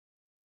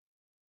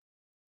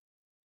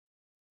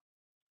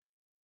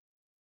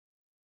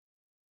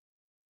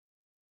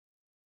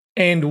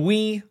And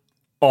we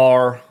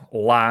are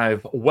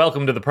live.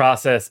 Welcome to the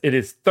process. It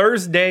is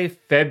Thursday,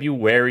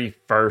 February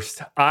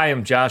 1st. I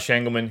am Josh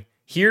Engelman,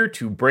 here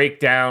to break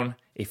down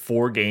a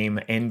 4-game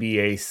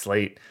NBA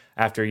slate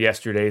after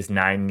yesterday's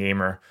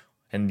 9-gamer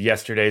and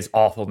yesterday's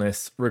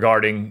awfulness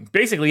regarding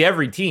basically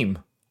every team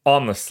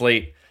on the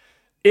slate.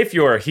 If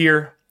you are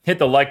here, hit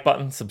the like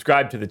button,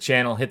 subscribe to the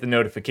channel, hit the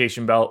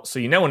notification bell so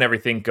you know when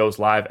everything goes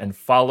live, and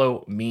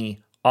follow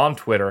me on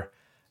Twitter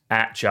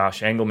at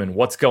Josh Engelman.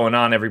 What's going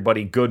on,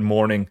 everybody? Good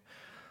morning.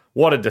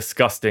 What a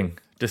disgusting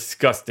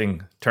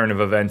turn of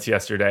events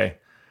yesterday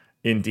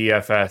in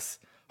DFS.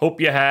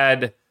 Hope you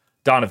had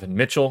Donovan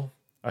Mitchell.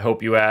 I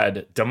hope you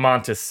had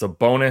Domantas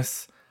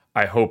Sabonis.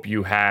 I hope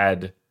you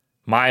had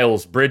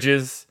Miles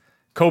Bridges.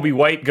 Kobe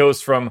White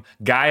goes from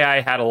guy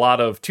I had a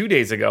lot of 2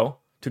 days ago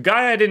to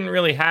guy I didn't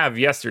really have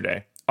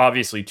yesterday.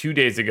 Obviously, 2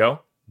 days ago,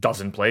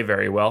 doesn't play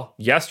very well.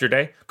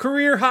 Yesterday,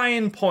 career high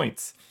in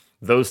points.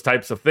 Those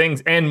types of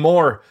things and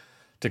more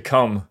to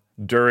come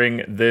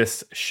during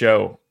this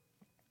show.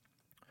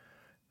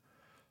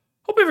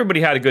 Hope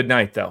everybody had a good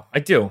night, though. I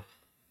do.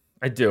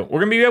 We're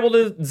going to be able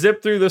to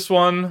zip through this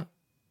one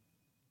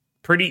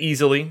pretty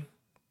easily.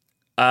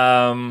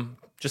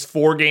 Just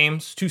 4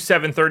 games, 2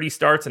 7:30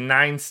 starts, a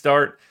 9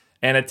 start,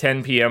 and a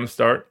 10 p.m.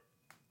 start.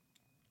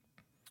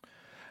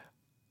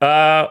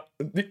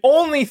 The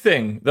only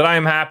thing that I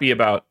am happy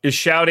about is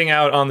shouting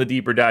out on the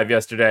deeper dive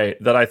yesterday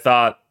that I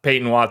thought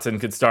Peyton Watson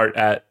could start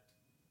at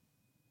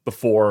the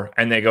 4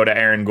 and they go to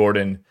Aaron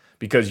Gordon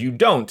because you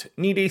don't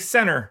need a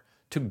center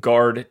to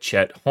guard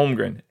Chet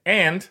Holmgren.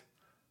 And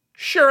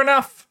sure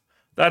enough,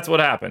 that's what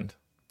happened.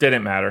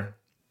 Didn't matter.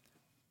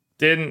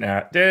 Didn't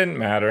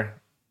matter.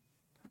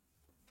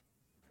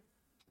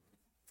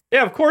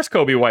 Yeah, of course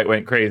Kobe White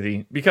went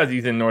crazy because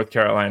he's in North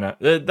Carolina.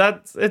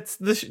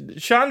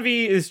 Sean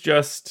V is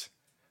just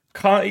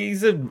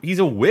he's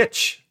a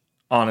witch,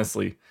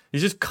 honestly.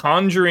 He's just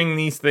conjuring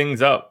these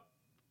things up.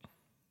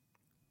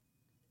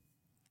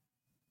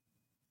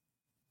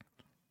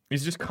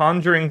 He's just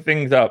conjuring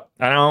things up.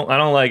 I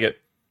don't like it.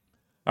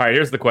 All right,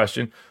 here's the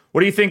question.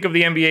 What do you think of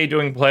the NBA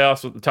doing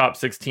playoffs with the top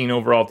 16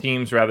 overall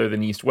teams rather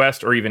than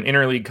East-West or even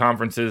interleague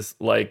conferences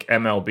like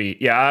MLB?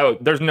 Yeah,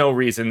 there's no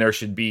reason there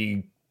should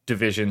be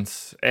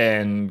divisions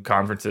and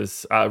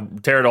conferences.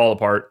 Tear it all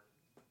apart.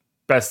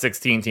 Best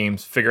 16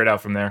 teams. Figure it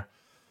out from there.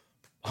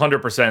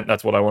 100%,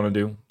 that's what I want to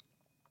do.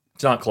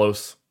 It's not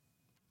close.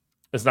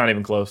 It's not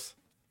even close.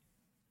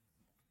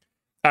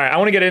 All right, I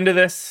want to get into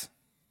this.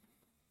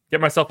 Get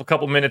myself a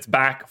couple minutes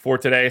back for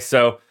today.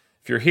 So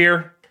if you're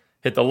here,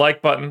 hit the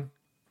like button.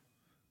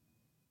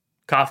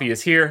 Coffee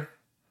is here.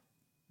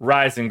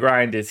 Rise and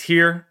grind is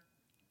here.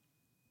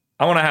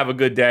 I want to have a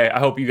good day. I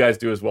hope you guys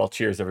do as well.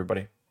 Cheers,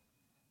 everybody.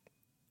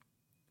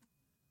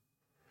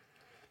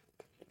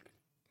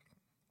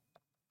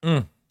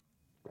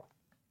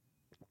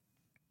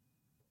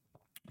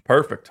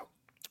 Perfect.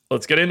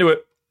 Let's get into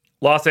it.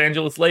 Los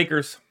Angeles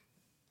Lakers.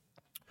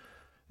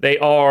 They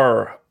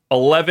are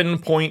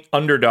 11-point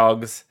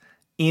underdogs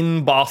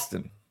in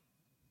Boston.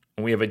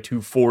 And we have a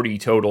 240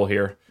 total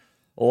here.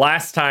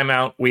 Last time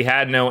out, we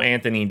had no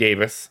Anthony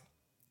Davis.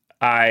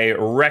 I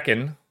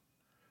reckon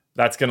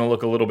that's going to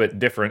look a little bit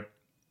different.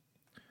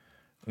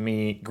 Let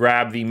me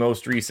grab the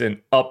most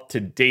recent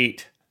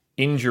up-to-date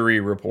injury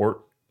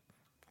report.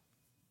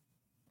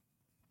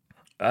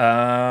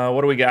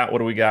 What do we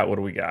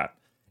got?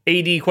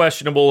 AD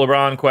questionable,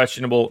 LeBron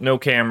questionable, no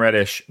Cam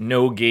Reddish,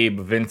 no Gabe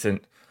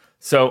Vincent.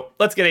 So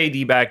let's get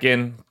AD back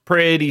in.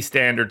 Pretty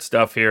standard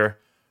stuff here,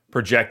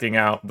 projecting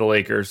out the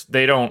Lakers.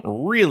 They don't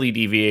really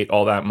deviate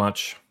all that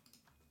much.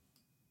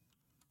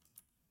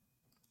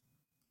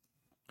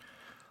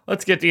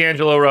 Let's get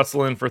D'Angelo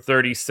Russell in for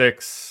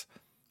 36.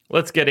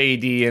 Let's get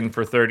AD in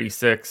for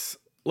 36.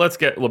 Let's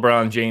get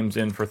LeBron James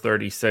in for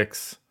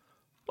 36.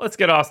 Let's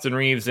get Austin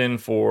Reeves in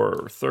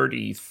for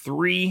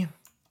 33.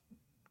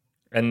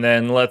 And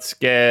then let's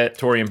get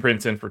Taurean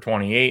Prince in for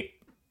 28.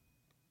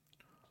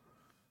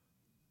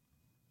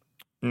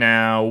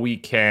 Now we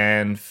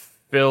can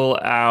fill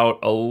out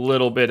a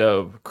little bit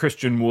of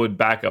Christian Wood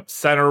backup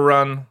center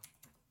run.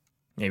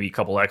 Maybe a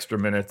couple extra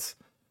minutes.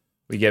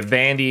 We get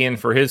Vandy in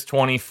for his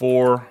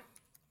 24.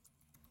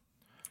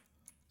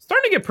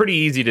 Starting to get pretty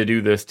easy to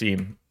do this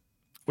team.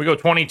 We go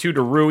 22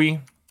 to Rui,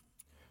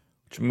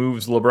 which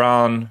moves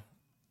LeBron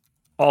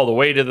all the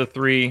way to the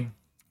 3.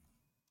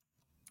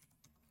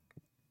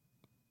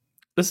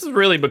 This is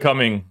really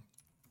becoming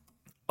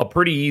a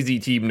pretty easy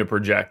team to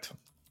project.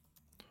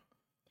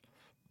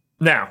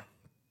 Now,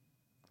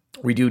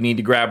 we do need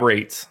to grab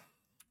rates.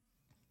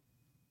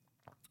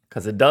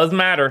 Because it does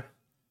matter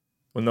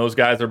when those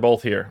guys are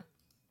both here.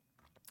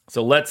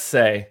 So let's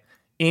say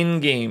in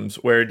games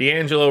where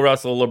D'Angelo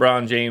Russell,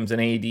 LeBron James,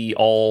 and AD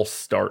all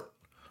start,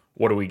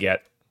 what do we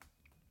get?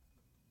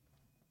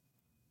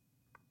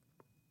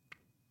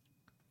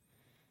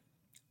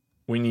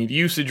 We need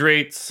usage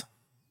rates.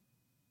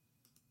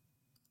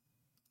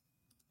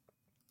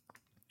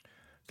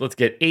 Let's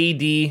get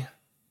AD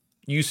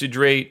usage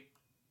rate.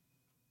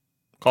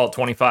 Call it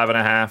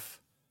 25.5.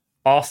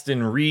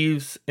 Austin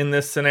Reeves in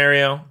this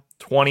scenario,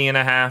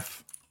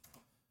 20.5.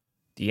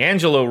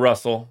 D'Angelo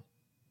Russell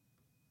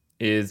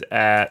is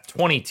at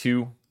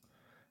 22.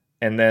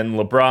 And then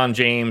LeBron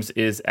James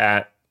is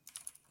at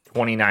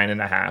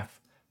 29.5.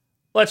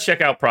 Let's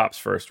check out props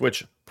first,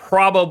 which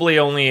probably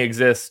only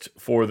exist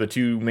for the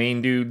two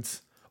main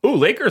dudes. Ooh,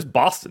 Lakers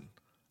Boston.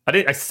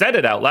 I said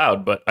it out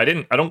loud, but I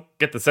don't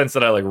get the sense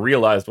that I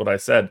realized what I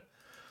said.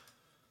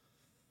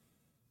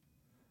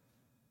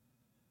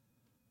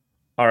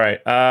 All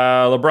right.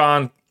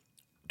 LeBron,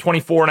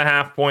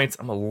 24.5 points.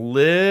 I'm a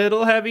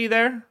little heavy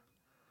there.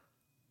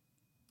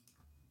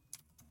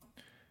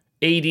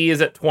 AD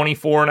is at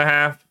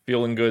 24.5.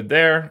 Feeling good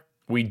there.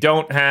 We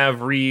don't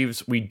have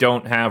Reeves. We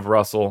don't have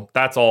Russell.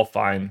 That's all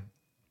fine.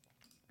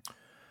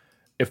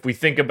 If we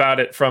think about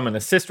it from an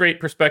assist rate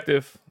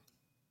perspective,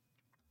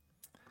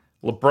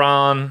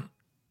 LeBron,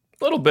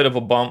 a little bit of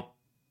a bump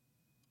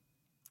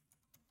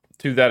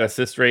to that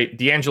assist rate.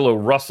 D'Angelo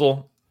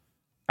Russell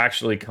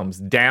actually comes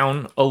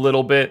down a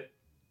little bit,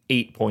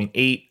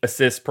 8.8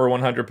 assists per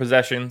 100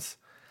 possessions.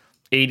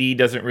 AD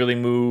doesn't really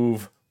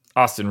move.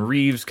 Austin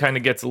Reeves kind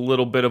of gets a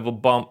little bit of a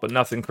bump, but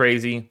nothing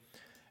crazy.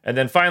 And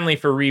then finally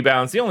for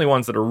rebounds, the only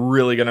ones that are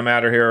really going to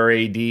matter here are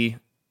AD,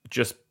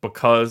 just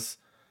because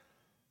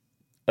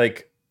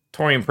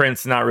Taurean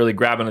Prince not really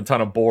grabbing a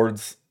ton of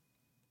boards.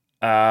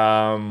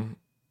 LeBron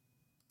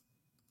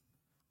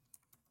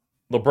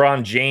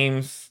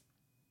James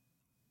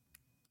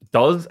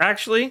does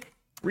actually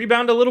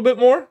rebound a little bit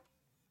more. I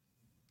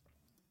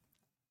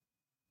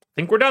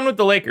think we're done with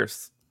the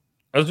Lakers.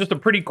 That was just a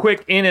pretty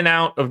quick in and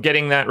out of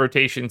getting that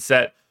rotation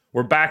set.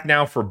 We're back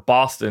now for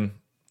Boston.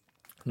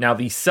 Now,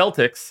 the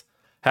Celtics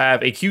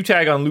have a Q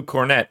tag on Luke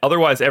Cornett.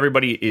 Otherwise,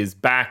 everybody is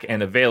back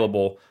and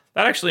available.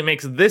 That actually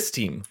makes this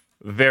team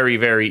very,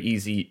 very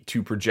easy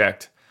to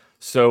project.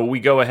 So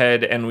we go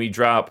ahead and we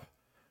drop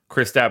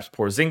Kristaps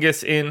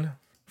Porzingis in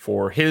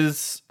for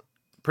his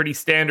pretty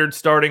standard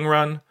starting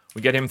run.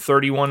 We get him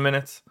 31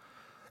 minutes.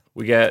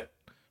 We get,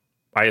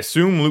 I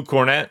assume, Luke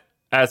Cornett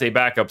as a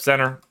backup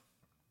center.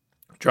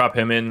 Drop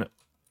him in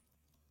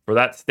for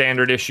that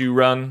standard issue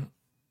run.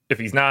 If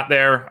he's not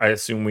there, I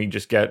assume we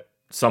just get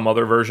some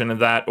other version of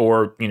that,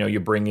 or you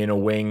bring in a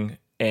wing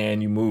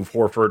and you move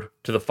Horford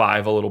to the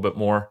 5 a little bit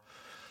more.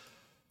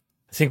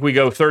 I think we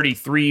go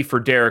 33 for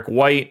Derek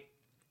White.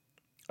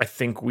 I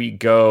think we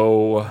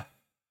go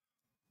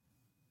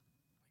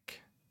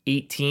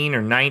 18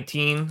 or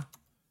 19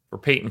 for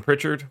Peyton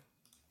Pritchard.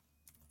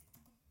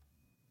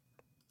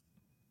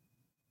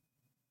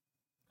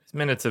 His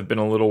minutes have been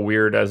a little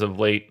weird as of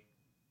late.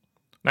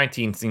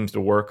 19 seems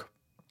to work.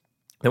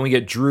 Then we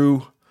get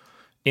Drew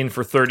in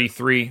for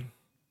 33.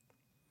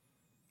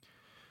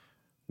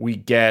 We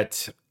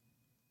get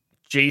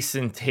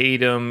Jason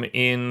Tatum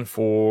in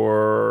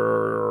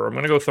for, I'm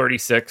going to go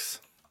 36.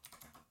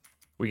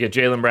 We get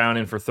Jaylen Brown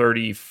in for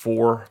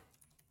 34,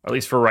 at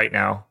least for right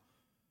now.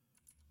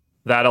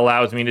 That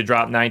allows me to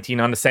drop 19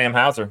 onto Sam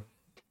Hauser.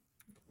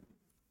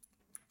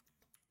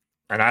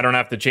 And I don't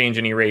have to change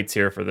any rates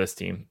here for this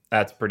team.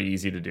 That's pretty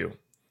easy to do.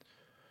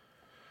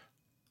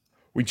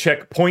 We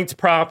check points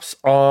props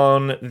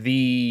on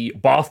the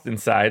Boston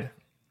side.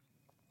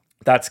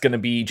 That's going to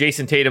be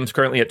Jason Tatum's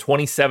currently at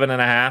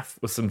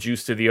 27.5 with some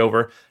juice to the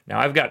over. Now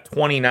I've got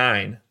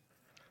 29.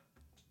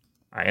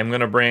 I am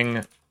going to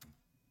bring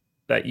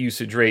that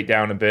usage rate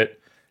down a bit.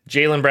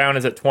 Jaylen Brown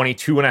is at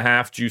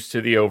 22.5, juice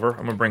to the over. I'm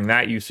going to bring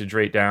that usage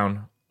rate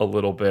down a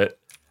little bit.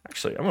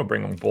 Actually, I'm going to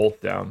bring them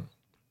both down.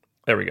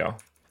 There we go.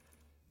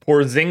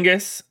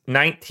 Porzingis,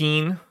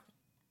 19.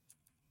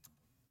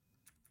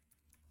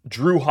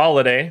 Drew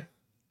Holiday,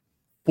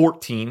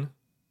 14.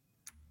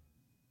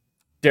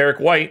 Derek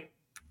White,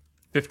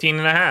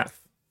 15.5.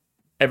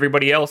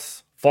 Everybody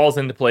else falls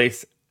into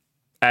place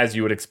as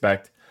you would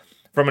expect.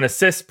 From an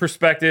assist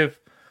perspective,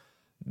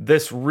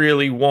 this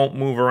really won't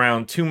move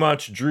around too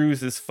much.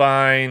 Drew's is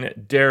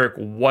fine. Derek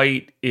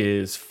White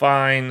is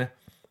fine.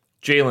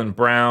 Jaylen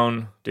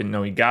Brown, didn't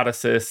know he got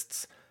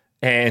assists.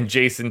 And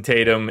Jason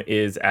Tatum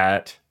is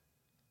at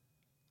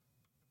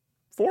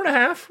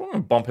 4.5. I'm going to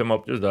bump him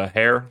up just a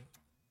hair.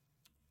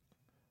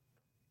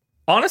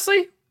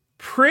 Honestly,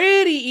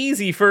 pretty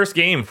easy first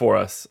game for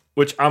us,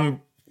 which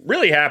I'm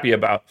really happy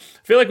about.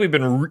 I feel like we've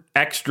been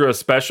extra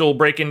special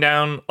breaking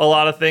down a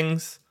lot of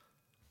things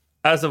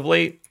as of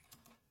late.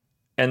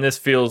 And this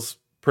feels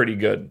pretty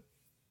good.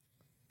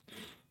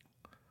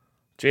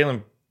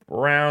 Jaylen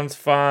Brown's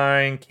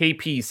fine.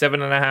 KP,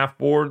 7.5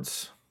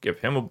 boards. Give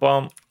him a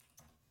bump.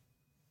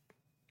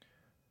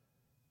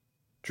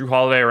 Drew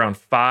Holiday around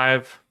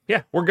 5.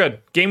 Yeah, we're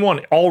good. Game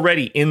 1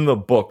 already in the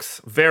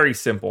books. Very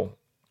simple.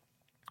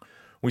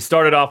 We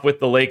started off with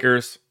the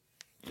Lakers.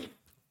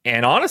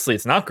 And honestly,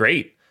 it's not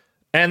great.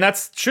 And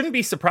that shouldn't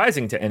be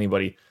surprising to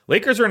anybody.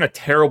 Lakers are in a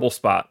terrible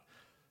spot.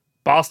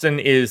 Boston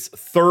is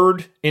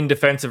 3rd in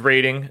defensive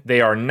rating.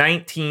 They are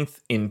 19th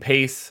in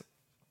pace.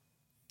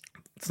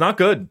 It's not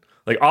good.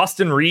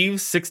 Austin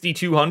Reeves,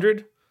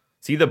 6,200.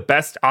 Is he the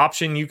best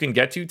option you can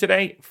get to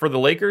today for the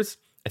Lakers?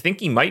 I think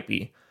he might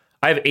be.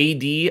 I have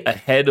AD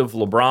ahead of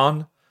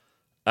LeBron.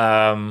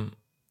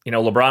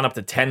 LeBron up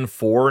to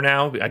 10-4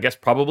 now, I guess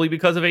probably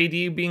because of AD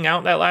being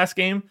out that last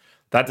game.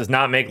 That does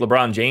not make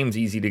LeBron James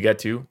easy to get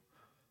to.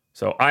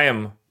 So I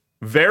am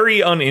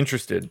very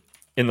uninterested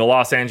in the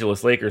Los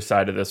Angeles Lakers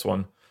side of this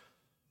one.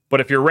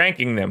 But if you're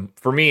ranking them,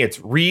 for me,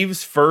 it's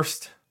Reeves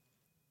first,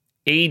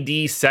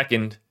 AD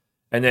second,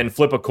 and then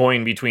flip a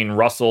coin between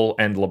Russell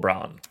and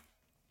LeBron.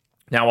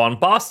 Now on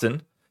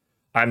Boston,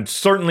 I'm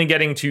certainly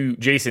getting to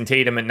Jason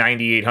Tatum at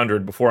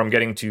 9,800 before I'm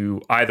getting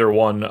to either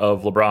one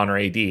of LeBron or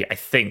AD, I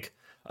think.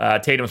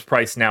 Tatum's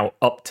price now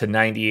up to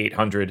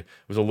 9,800. It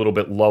was a little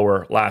bit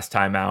lower last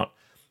time out.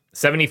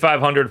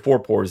 7,500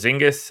 for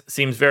Porzingis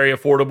seems very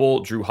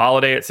affordable. Drew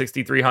Holiday at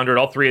 6,300.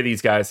 All three of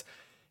these guys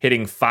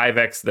hitting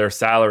 5x their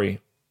salary.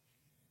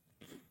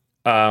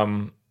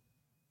 Derek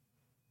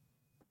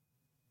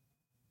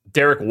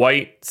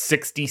White,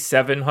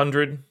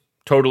 6,700.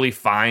 Totally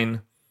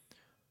fine.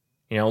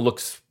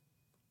 Looks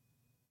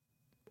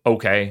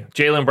okay.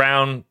 Jaylen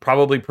Brown,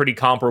 probably pretty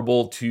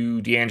comparable to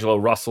D'Angelo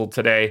Russell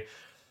today.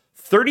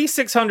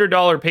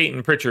 $3,600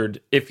 Peyton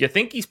Pritchard. If you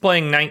think he's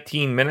playing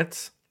 19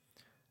 minutes,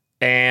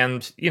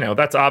 and,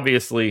 that's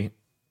obviously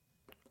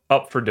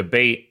up for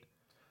debate.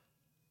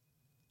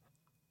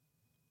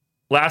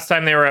 Last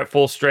time they were at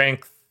full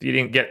strength, you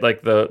didn't get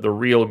like the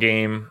real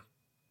game.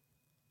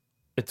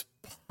 It's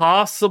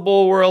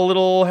possible we're a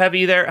little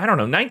heavy there. I don't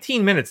know.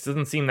 19 minutes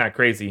doesn't seem that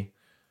crazy.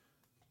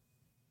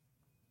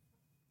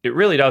 It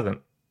really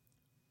doesn't.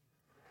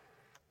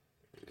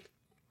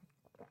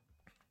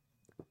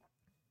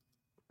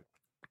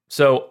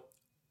 So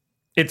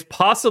it's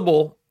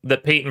possible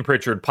that Peyton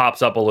Pritchard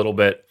pops up a little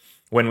bit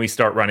when we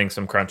start running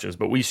some crunches,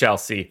 but we shall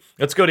see.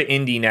 Let's go to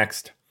Indy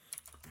next.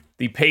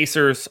 The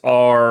Pacers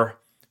are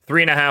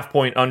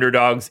 3.5-point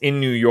underdogs in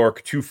New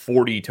York,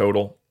 240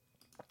 total.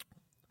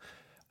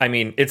 I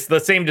mean, it's the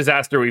same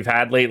disaster we've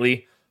had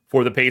lately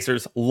for the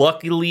Pacers.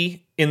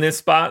 Luckily, in this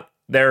spot,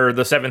 they're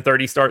the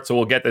 7:30 start, so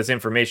we'll get this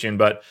information.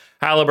 But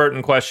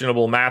Halliburton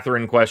questionable,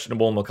 Mathurin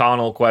questionable,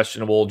 McConnell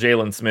questionable,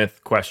 Jalen Smith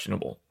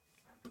questionable.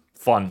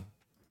 Fun.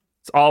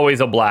 It's always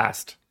a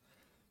blast.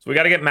 So we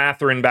got to get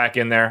Mathurin back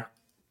in there.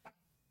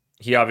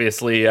 He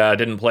obviously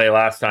didn't play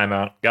last time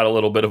out. Got a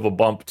little bit of a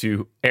bump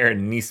to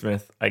Aaron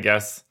Nesmith, I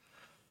guess.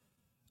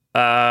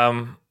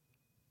 So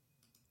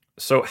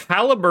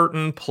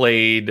Halliburton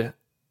played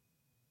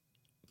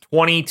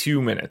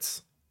 22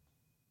 minutes.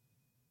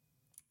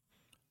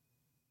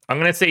 I'm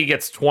going to say he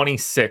gets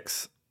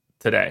 26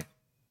 today.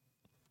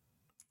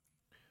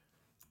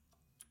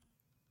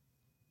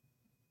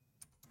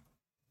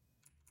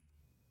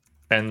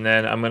 And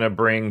then I'm going to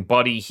bring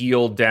Buddy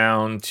Hield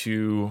down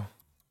to...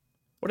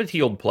 What did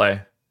Hield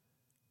play?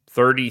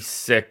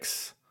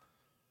 36.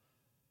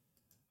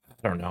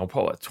 I don't know.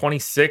 Probably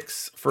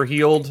 26 for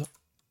Hield.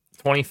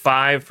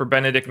 25 for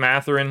Benedict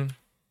Mathurin.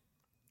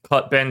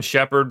 Cut Ben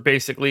Shepherd,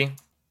 basically.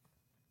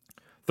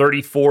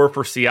 34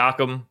 for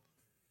Siakam.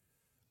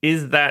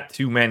 Is that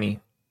too many?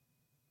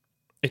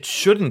 It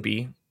shouldn't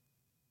be.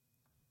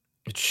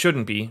 It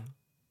shouldn't be.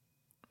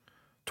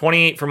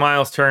 28 for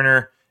Miles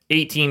Turner.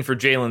 18 for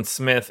Jalen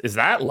Smith. Is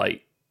that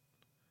light?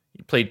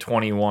 He played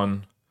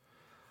 21.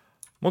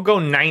 We'll go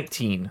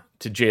 19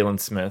 to Jalen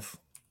Smith.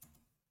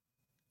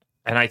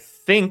 And I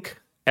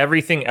think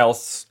everything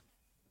else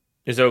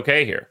is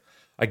okay here.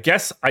 I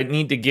guess I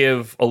need to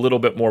give a little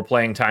bit more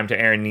playing time to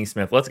Aaron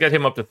Nesmith. Let's get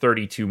him up to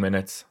 32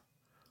 minutes.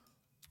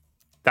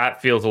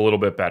 That feels a little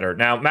bit better.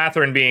 Now,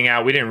 Mathurin being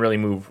out, we didn't really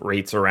move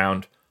rates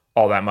around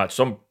all that much.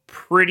 So I'm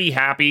pretty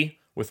happy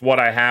with what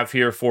I have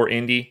here for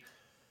Indy.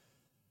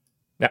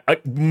 Now,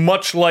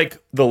 much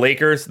like the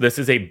Lakers, this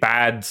is a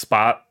bad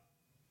spot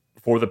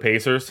for the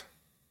Pacers.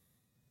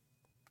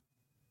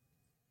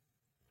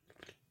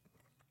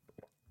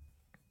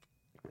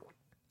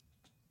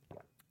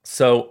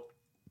 So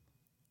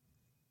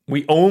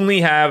we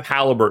only have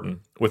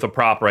Halliburton with a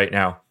prop right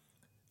now.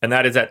 And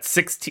that is at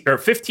 16 or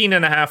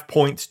 15.5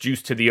 points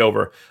juiced to the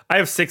over. I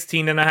have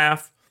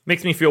 16.5.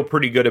 Makes me feel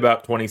pretty good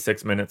about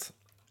 26 minutes.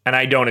 And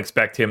I don't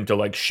expect him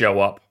to show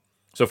up.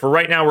 So for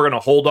right now, we're going to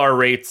hold our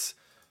rates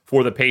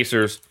for the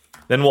Pacers.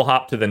 Then we'll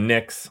hop to the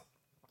Knicks.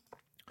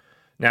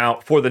 Now,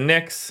 for the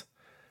Knicks,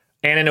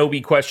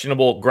 Anunoby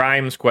questionable,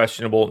 Grimes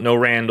questionable, no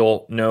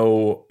Randall,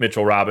 no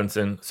Mitchell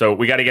Robinson. So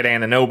we got to get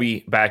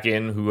Anunoby back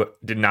in, who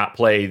did not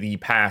play the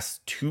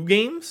past 2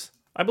 games,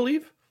 I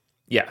believe.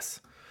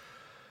 Yes.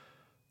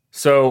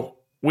 So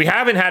we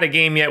haven't had a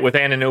game yet with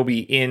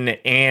Anunoby in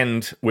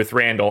and with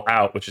Randall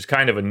out, which is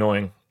kind of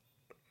annoying.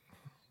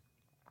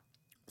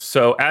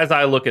 So as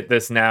I look at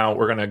this now,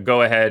 we're going to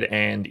go ahead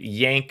and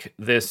yank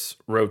this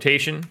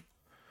rotation.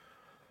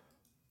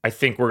 I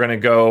think we're going to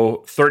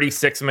go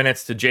 36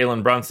 minutes to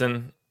Jalen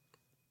Brunson.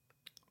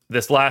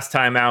 This last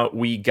time out,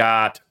 we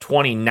got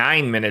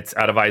 29 minutes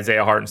out of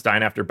Isaiah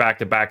Hartenstein after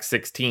back-to-back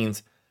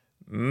 16s.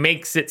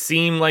 Makes it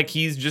seem like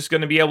he's just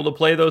going to be able to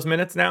play those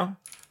minutes now.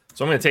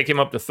 So I'm going to take him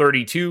up to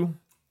 32.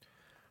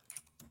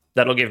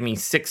 That'll give me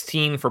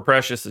 16 for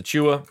Precious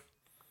Achiuwa.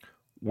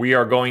 We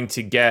are going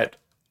to get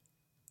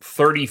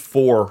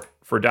 34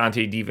 for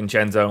Dante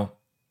DiVincenzo.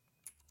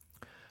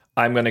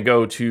 I'm going to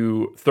go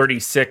to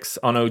 36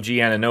 on OG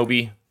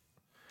Anunoby.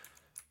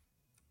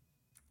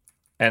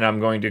 And I'm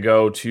going to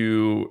go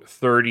to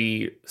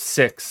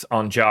 36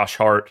 on Josh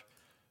Hart.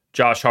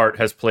 Josh Hart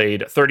has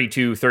played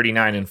 32,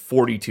 39, and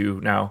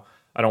 42. Now,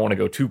 I don't want to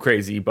go too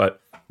crazy,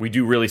 but we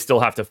do really still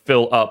have to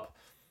fill up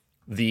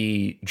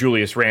the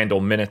Julius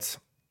Randle minutes.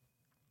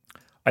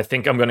 I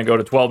think I'm going to go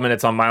to 12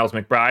 minutes on Miles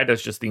McBride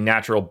as just the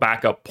natural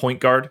backup point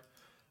guard.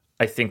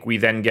 I think we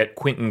then get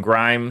Quentin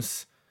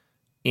Grimes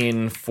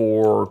in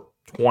for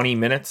 20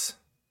 minutes.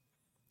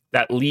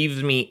 That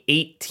leaves me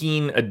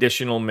 18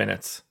 additional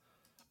minutes.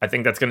 I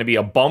think that's going to be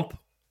a bump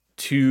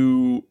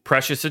to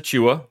Precious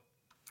Achiuwa.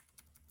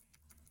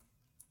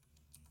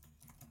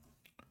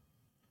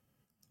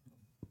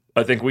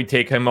 I think we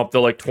take him up to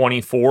like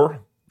 24,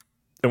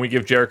 and we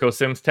give Jericho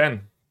Sims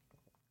 10.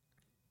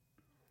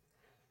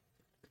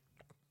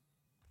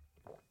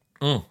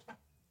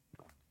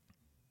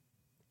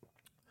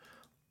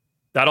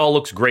 That all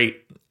looks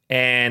great,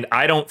 and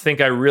I don't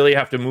think I really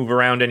have to move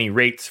around any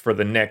rates for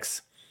the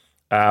Knicks.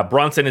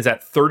 Brunson is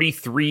at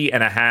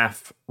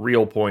 33.5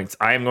 real points.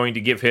 I am going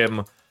to give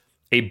him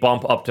a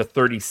bump up to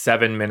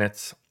 37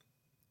 minutes.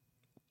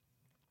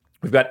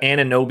 We've got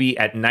Anunoby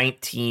at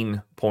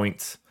 19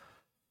 points.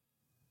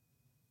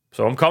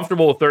 So I'm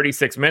comfortable with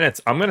 36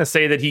 minutes. I'm going to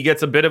say that he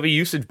gets a bit of a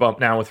usage bump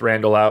now with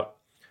Randall out.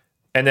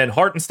 And then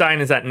Hartenstein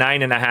is at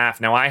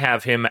 9.5. Now I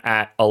have him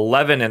at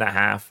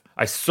 11.5.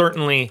 I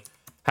certainly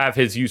have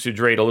his usage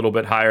rate a little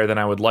bit higher than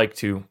I would like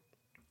to.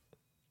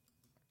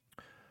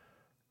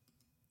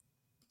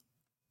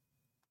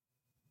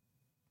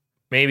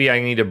 Maybe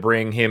I need to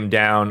bring him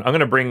down. I'm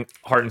going to bring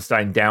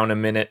Hartenstein down a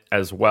minute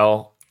as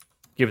well.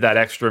 Give that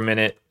extra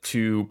minute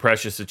to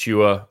Precious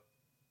Achiuwa.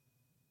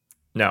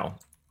 No.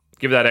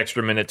 Give that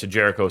extra minute to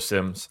Jericho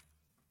Sims.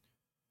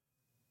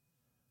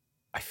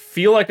 I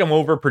feel like I'm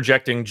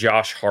over-projecting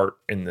Josh Hart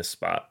in this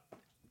spot.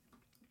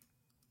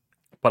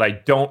 But I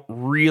don't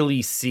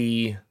really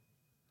see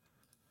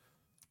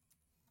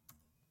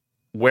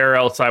where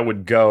else I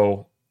would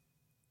go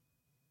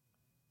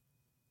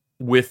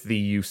with the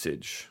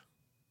usage.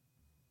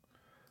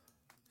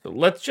 So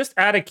let's just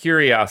add a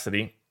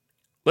curiosity.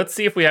 Let's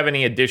see if we have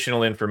any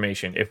additional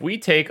information. If we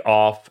take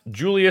off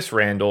Julius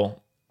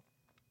Randle,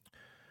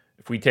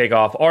 if we take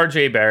off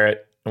RJ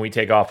Barrett, and we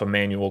take off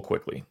Emmanuel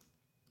quickly.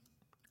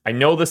 I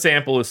know the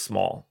sample is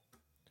small.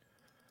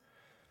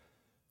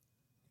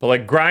 But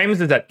like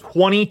Grimes is at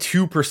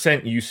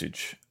 22%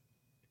 usage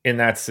in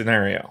that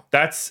scenario.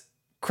 That's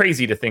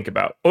crazy to think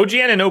about. OG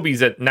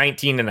Anunoby's at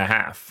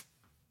 19.5.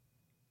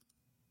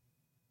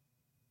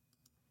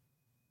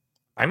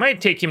 I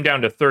might take him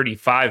down to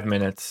 35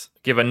 minutes,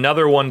 give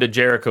another one to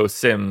Jericho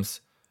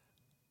Sims,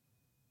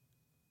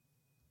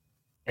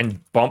 and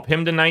bump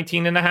him to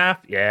 19.5.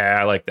 Yeah,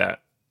 I like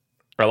that.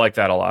 I like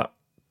that a lot.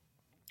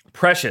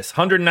 Precious,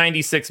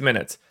 196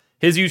 minutes.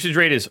 His usage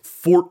rate is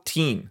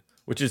 14,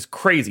 which is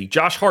crazy.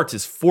 Josh Hart's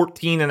is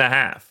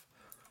 14.5.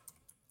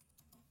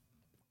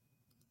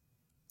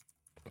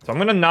 So I'm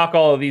going to knock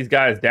all of these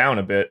guys down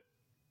a bit.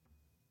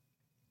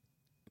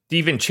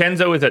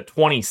 DiVincenzo is at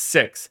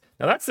 26.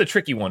 Now, that's the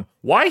tricky one.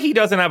 Why he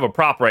doesn't have a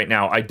prop right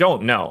now, I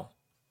don't know.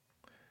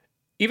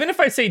 Even if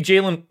I say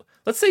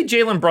let's say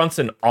Jalen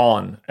Brunson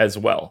on as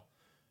well,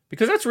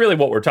 because that's really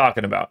what we're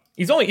talking about.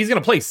 He's going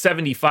to play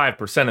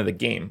 75% of the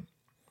game.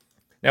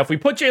 Now, if we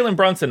put Jalen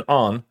Brunson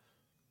on,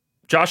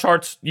 Josh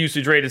Hart's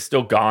usage rate is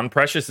still gone.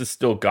 Precious is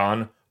still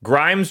gone.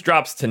 Grimes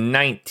drops to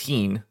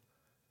 19,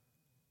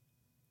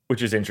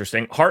 which is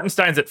interesting.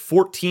 Hartenstein's at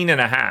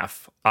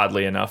 14.5,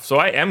 oddly enough. So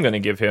I am going to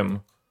give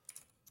him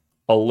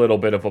a little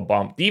bit of a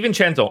bump.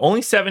 DiVincenzo,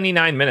 only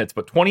 79 minutes,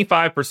 but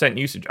 25%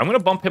 usage. I'm going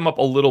to bump him up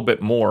a little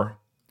bit more.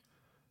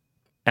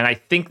 And I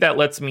think that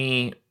lets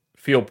me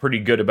feel pretty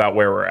good about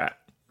where we're at.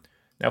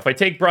 Now, if I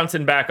take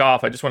Brunson back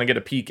off, I just want to get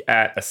a peek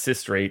at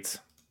assist rates.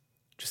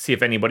 Just see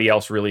if anybody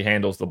else really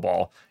handles the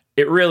ball.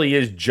 It really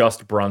is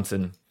just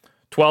Brunson.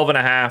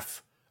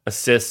 12.5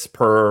 assists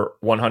per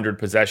 100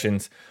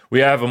 possessions.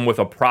 We have him with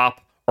a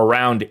prop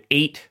around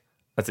 8.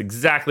 That's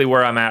exactly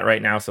where I'm at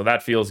right now, so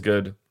that feels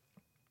good.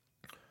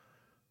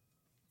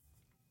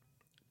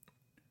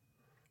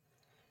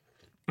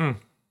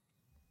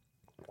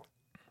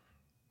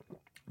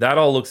 That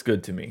all looks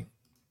good to me.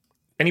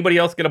 Anybody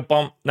else get a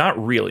bump?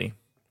 Not really.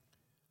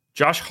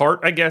 Josh Hart,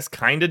 I guess,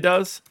 kind of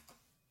does.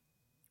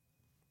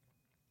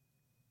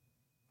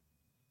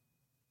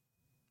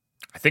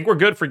 I think we're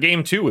good for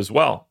game 2 as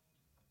well.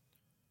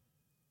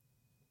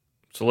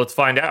 So let's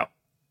find out.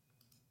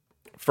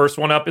 First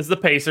one up is the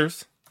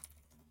Pacers.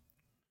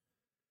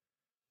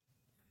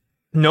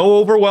 No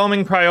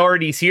overwhelming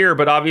priorities here,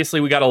 but obviously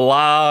we got a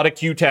lot of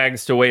Q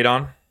tags to wait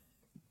on.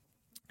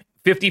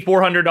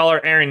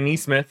 $5,400 Aaron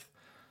Nesmith.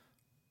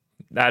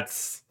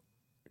 That's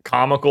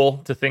comical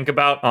to think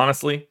about,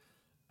 honestly.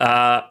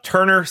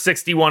 Turner,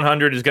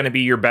 6,100 is going to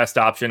be your best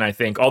option, I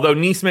think. Although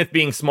Nesmith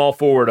being small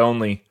forward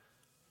only,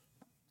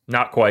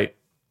 not quite.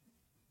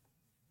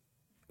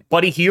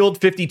 Buddy Hield,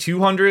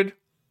 5,200.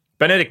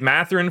 Benedict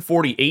Mathurin,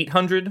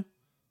 4,800.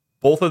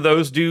 Both of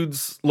those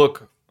dudes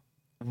look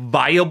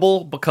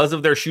viable because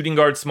of their shooting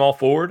guard small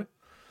forward.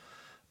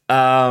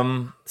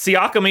 Siakam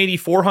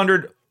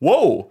 8,400.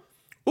 Whoa.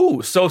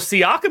 Ooh, so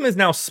Siakam is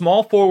now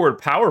small forward,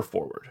 power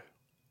forward.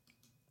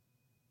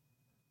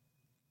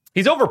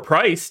 He's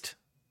overpriced.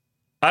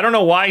 I don't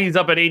know why he's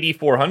up at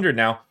 8,400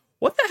 now.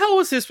 What the hell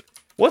was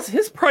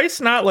his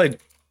price not like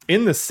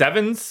in the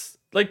sevens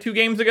like 2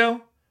 games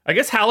ago? I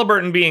guess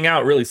Halliburton being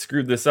out really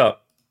screwed this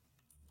up.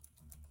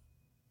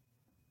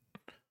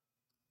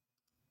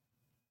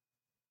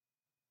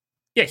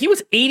 Yeah, he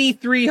was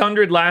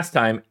 8,300 last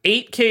time,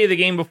 8K the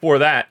game before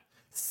that,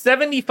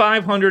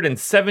 7,500 and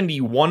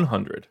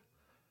 7,100.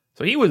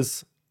 So he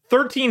was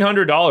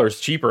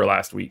 $1,300 cheaper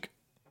last week.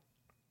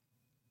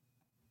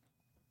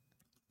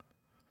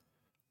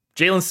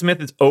 Jalen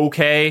Smith is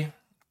okay.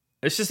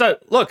 It's just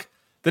look,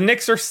 the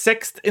Knicks are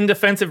 6th in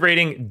defensive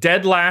rating,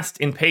 dead last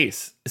in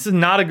pace. This is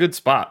not a good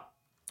spot.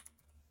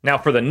 Now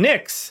for the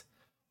Knicks,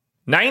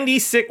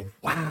 96.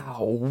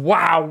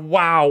 Wow.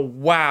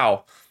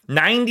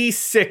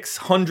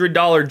 $9,600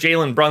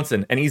 Jalen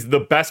Brunson, and he's the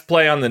best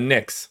play on the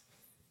Knicks.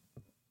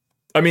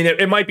 I mean,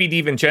 it might be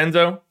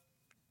DiVincenzo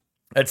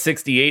at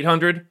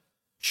 6,800,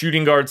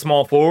 shooting guard,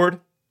 small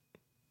forward.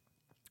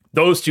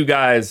 Those 2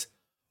 guys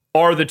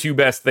are the 2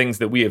 best things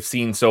that we have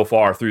seen so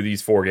far through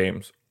these 4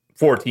 teams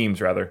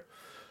rather.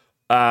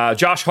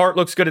 Josh Hart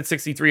looks good at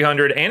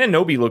 6,300.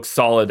 Anunoby looks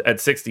solid at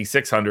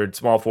 6,600,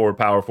 small forward,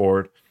 power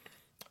forward.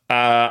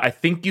 I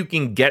think you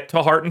can get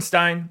to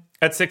Hartenstein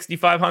at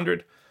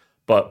 6,500,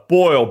 but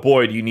boy, oh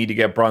boy, do you need to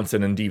get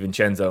Brunson and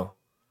DiVincenzo.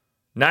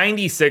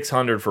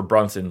 9,600 for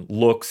Brunson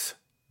looks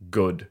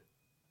good.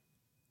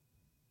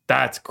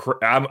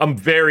 I'm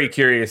very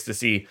curious to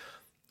see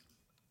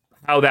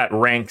how that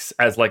ranks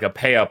as like a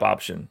pay-up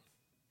option.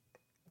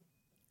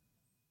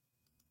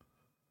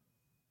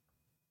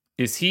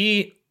 Is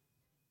he...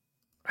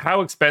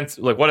 How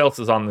expensive? Like, what else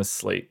is on this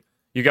slate?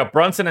 You got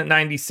Brunson at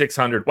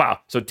 9,600. Wow.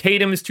 So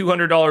Tatum is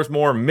 $200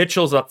 more.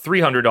 Mitchell's up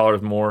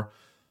 $300 more.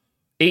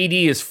 AD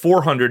is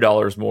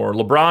 $400 more.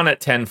 LeBron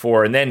at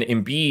 10.4, and then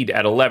Embiid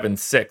at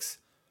 11.6.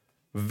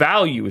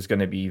 Value is going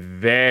to be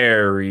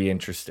very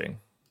interesting.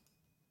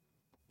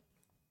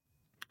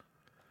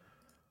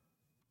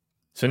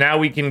 So now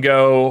we can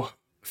go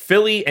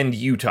Philly and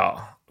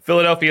Utah.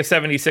 Philadelphia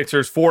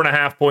 76ers,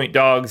 4.5 point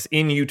dogs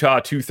in Utah,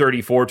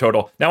 234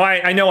 total. Now,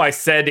 I know I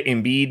said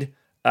Embiid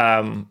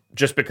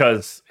just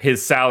because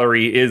his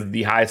salary is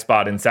the high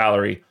spot in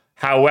salary.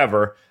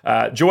 However,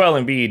 Joel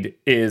Embiid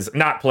is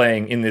not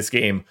playing in this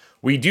game.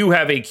 We do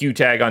have a Q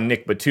tag on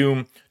Nick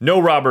Batum, no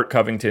Robert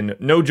Covington,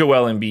 no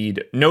Joel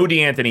Embiid, no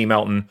DeAnthony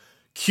Melton,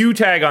 Q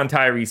tag on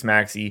Tyrese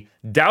Maxey,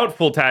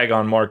 doubtful tag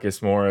on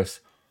Marcus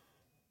Morris.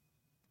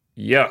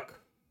 Yuck.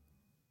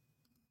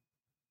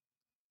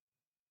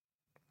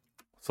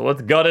 So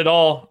let's gut it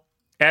all.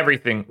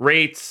 Everything.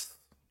 Rates,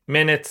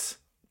 minutes,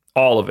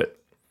 all of it.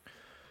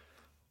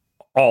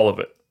 All of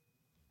it.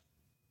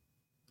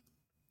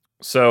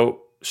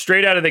 So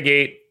straight out of the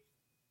gate,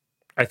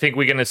 I think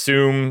we can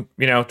assume,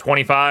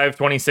 25,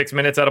 26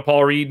 minutes out of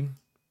Paul Reed.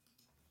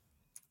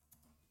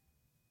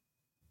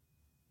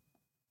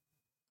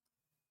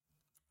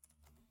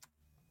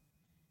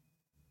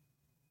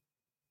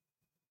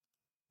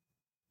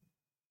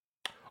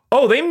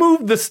 Oh, they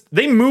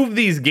moved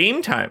these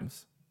game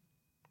times.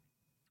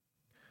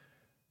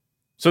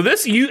 So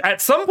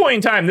at some point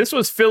in time, this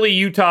was Philly,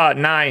 Utah at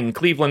 9,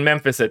 Cleveland,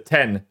 Memphis at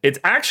 10. It's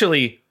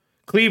actually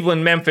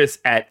Cleveland, Memphis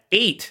at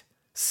 8,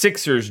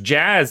 Sixers,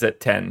 Jazz at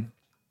 10.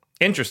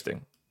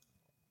 Interesting.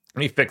 Let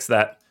me fix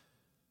that.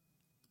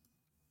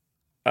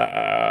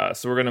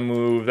 So we're going to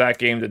move that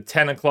game to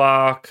 10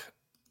 o'clock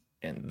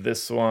and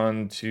this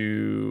one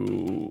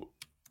to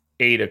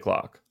 8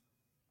 o'clock.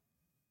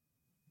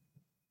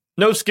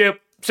 No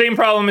skip. Same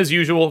problem as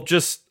usual.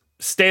 Just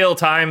stale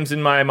times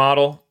in my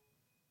model.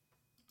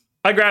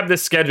 I grabbed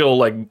this schedule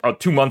like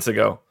 2 months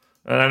ago,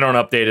 and I don't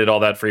update it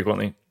all that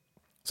frequently.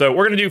 So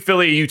we're going to do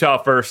Philly, Utah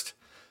first,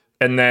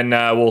 and then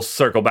we'll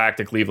circle back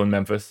to Cleveland,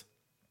 Memphis.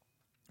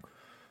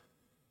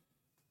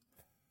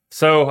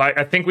 So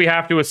I think we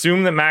have to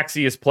assume that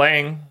Maxey is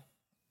playing,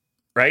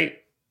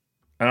 right?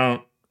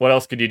 What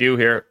else could you do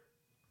here?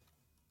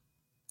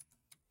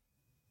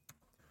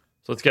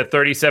 So let's get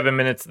 37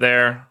 minutes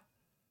there.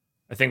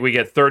 I think we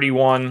get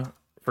 31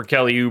 for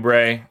Kelly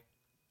Oubre.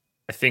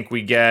 I think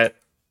we get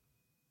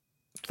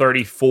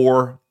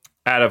 34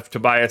 out of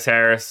Tobias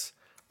Harris.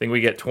 I think we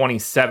get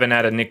 27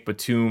 out of Nick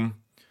Batum.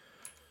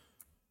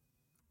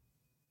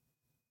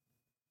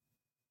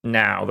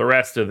 Now, the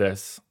rest of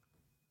this.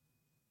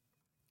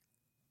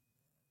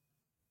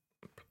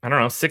 I don't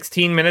know,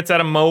 16 minutes out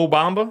of Mo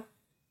Bamba?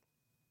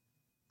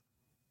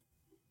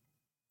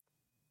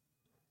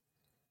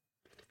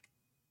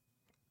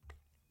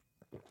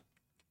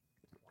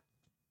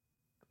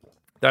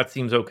 That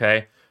seems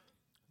okay.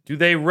 Do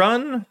they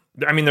run?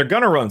 I mean, they're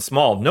going to run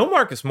small. No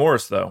Marcus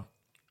Morris, though.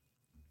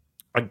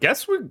 I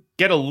guess we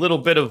get a little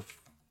bit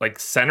of, like,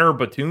 center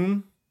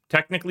Batum.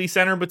 Technically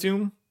center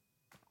Batum.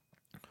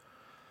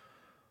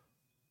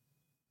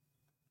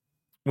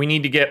 We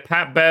need to get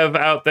Pat Bev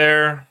out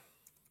there.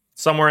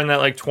 somewhere in that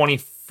like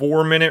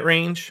 24-minute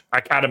range.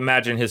 I gotta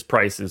imagine his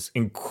price is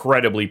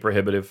incredibly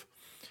prohibitive.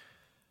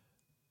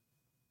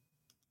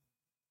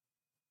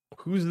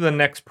 Who's the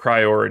next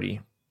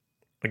priority?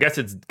 I guess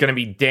it's going to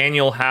be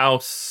Daniel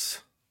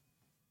House.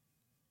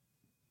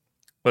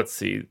 Let's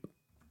see.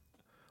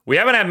 We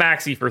haven't had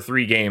Maxey for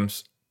 3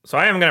 games, so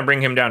I am going to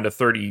bring him down to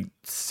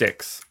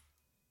 36.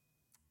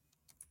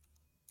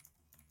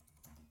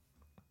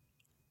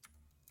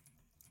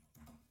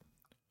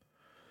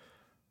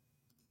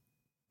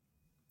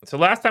 So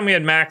last time we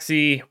had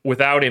Maxey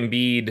without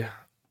Embiid,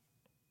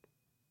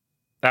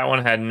 that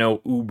one had no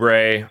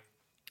Oubre.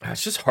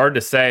 It's just hard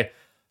to say.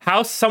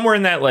 House somewhere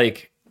in that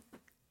like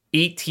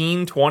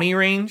 18, 20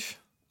 range.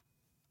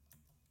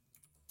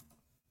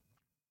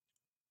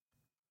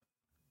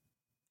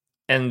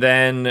 And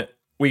then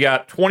we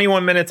got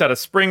 21 minutes out of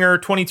Springer,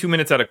 22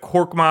 minutes out of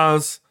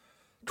Korkmaz,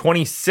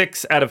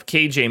 26 out of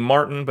KJ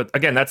Martin. But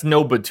again, that's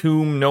no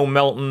Batum, no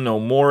Melton, no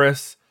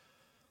Morris.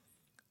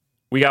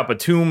 We got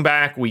Batum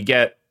back. We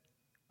did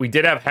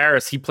have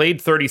Harris. He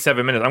played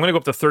 37 minutes. I'm going to go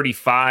up to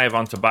 35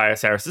 on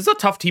Tobias Harris. This is a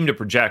tough team to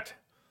project.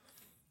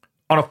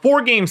 On a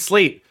 4-game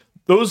slate,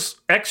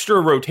 those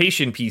extra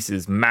rotation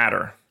pieces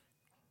matter.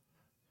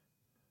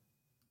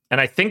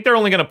 And I think they're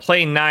only going to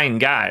play 9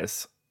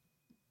 guys.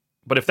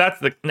 But if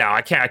that's the... No,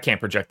 I can't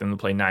project them to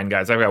play 9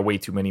 guys. I've got way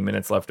too many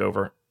minutes left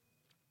over.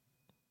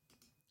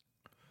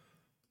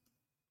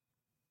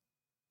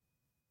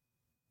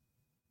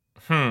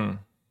 I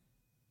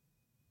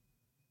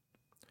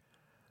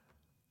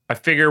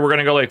figure we're going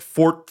to go like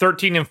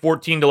 13 and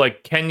 14 to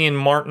like Kenyon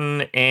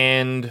Martin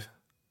and...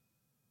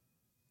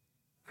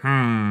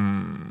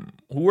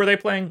 Who are they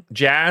playing?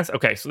 Jazz?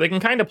 Okay, so they can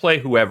kind of play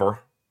whoever.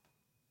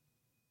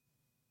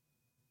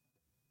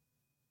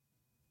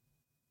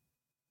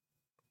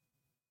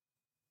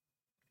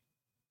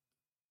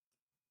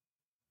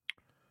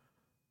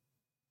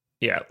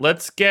 Yeah,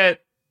 let's get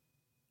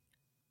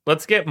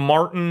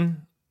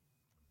Martin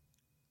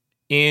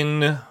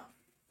in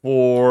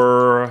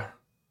for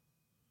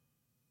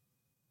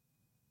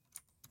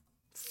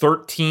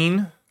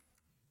 13.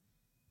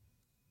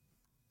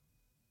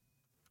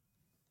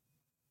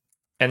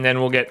 And then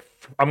I'm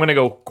going to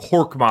go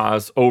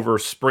Korkmaz over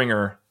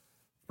Springer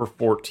for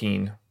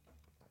 14.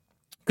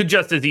 Could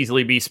just as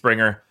easily be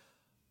Springer.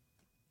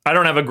 I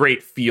don't have a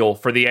great feel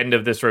for the end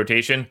of this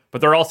rotation, but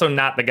they're also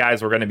not the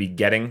guys we're going to be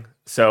getting.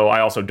 So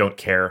I also don't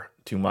care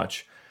too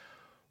much.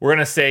 We're going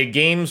to say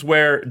games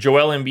where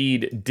Joel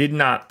Embiid did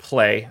not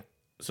play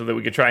so that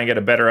we could try and get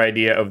a better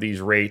idea of these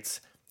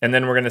rates. And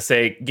then we're going to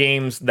say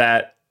games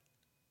that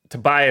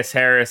Tobias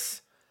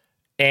Harris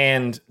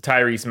and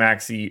Tyrese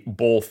Maxey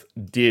both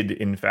did,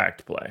 in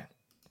fact, play.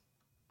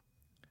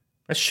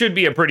 That should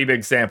be a pretty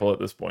big sample at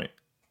this point.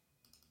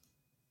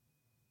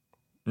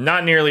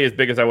 Not nearly as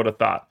big as I would have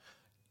thought.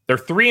 They're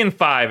 3 and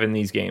 5 in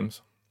these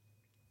games.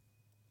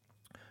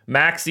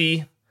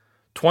 Maxey,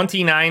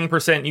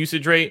 29%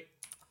 usage rate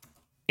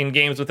in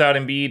games without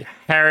Embiid.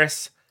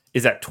 Harris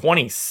is at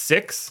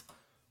 26,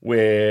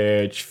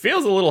 which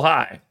feels a little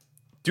high.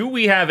 Do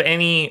we have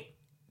any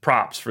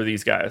props for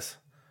these guys?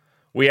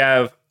 We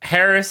have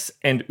Harris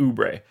and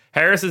Oubre.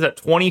 Harris is at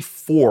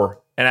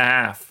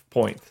 24.5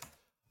 points.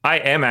 I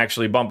am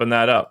actually bumping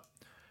that up.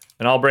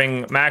 And I'll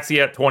bring Maxey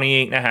at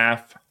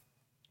 28.5.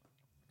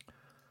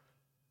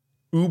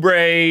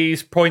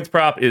 Oubre's points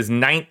prop is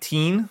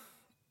 19.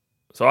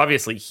 So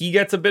obviously he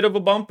gets a bit of a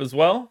bump as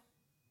well.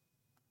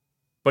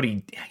 But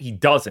he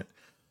doesn't.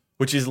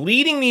 Which is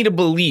leading me to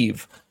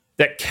believe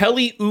that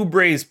Kelly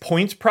Oubre's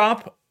points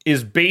prop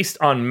is based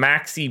on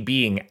Maxey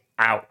being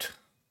out.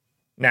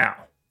 Now,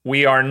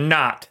 we are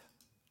not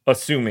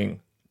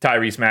assuming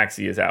Tyrese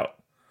Maxey is out.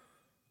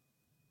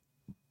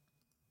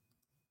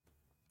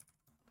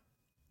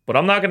 But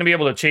I'm not going to be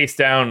able to chase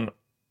down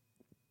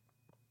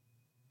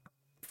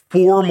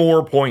 4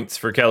 more points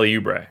for Kelly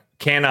Oubre.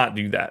 Cannot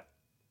do that.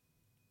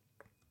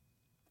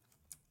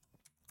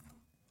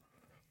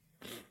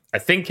 I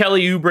think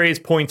Kelly Oubre's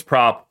points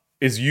prop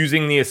is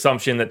using the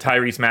assumption that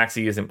Tyrese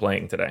Maxey isn't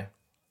playing today.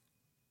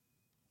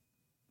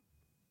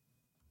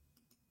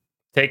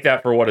 Take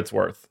that for what it's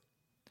worth.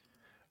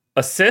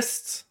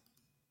 Assists.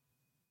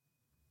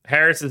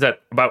 Harris is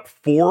at about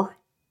 4.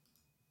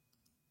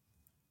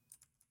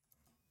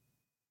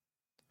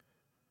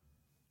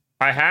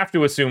 I have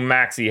to assume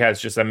Maxey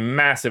has just a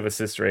massive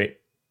assist rate.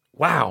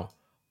 Wow.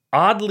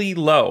 Oddly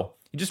low.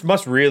 He just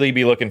must really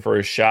be looking for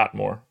his shot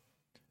more.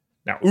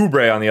 Now,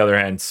 Oubre, on the other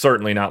hand,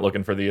 certainly not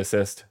looking for the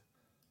assist.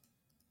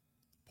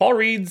 Paul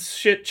Reed's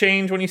shit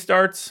change when he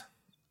starts.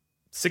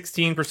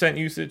 16%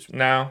 usage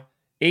now.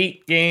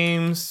 8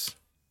 games.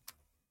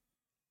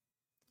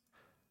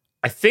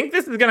 I think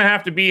this is going to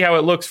have to be how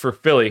it looks for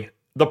Philly.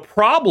 The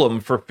problem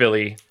for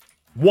Philly,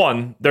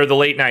 1, they're the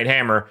late night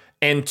hammer,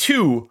 and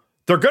 2,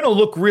 they're going to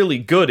look really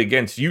good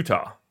against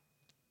Utah.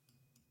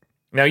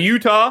 Now,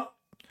 Utah,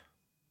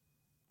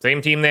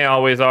 same team they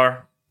always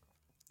are.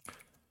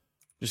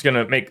 Just going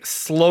to make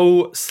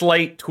slow,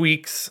 slight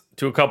tweaks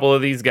to a couple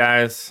of these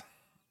guys.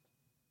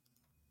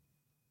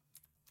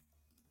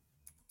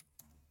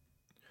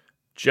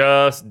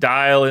 Just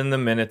dial in the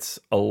minutes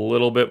a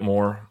little bit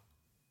more.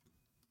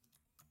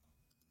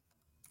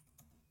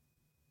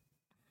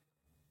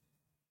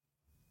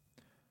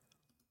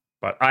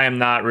 But I am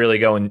not really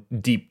going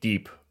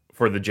deep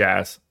for the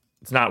Jazz.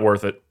 It's not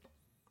worth it.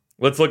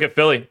 Let's look at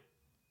Philly.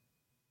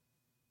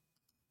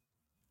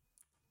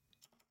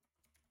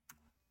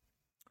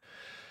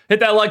 Hit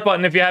that like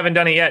button if you haven't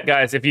done it yet,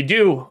 guys. If you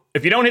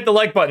don't hit the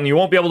like button, you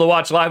won't be able to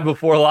watch Live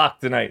Before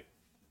Lock tonight.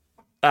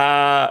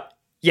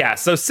 Yeah,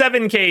 so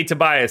 7K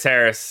Tobias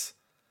Harris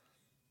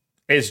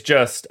is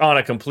just on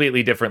a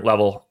completely different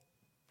level.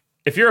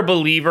 If you're a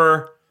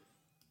believer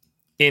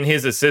in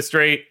his assist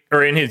rate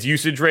or in his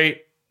usage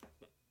rate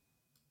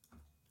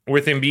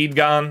with Embiid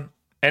gone,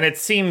 and it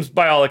seems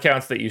by all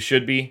accounts that you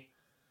should be,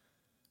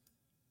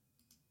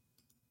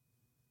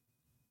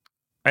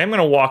 I am going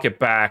to walk it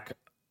back.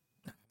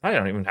 I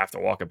don't even have to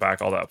walk it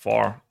back all that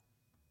far.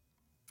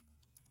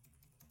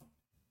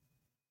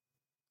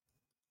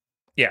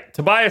 Yeah,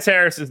 Tobias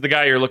Harris is the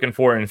guy you're looking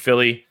for in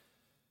Philly.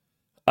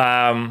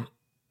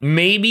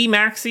 Maybe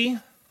Maxey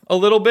a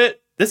little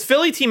bit. This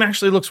Philly team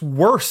actually looks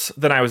worse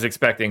than I was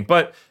expecting.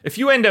 But if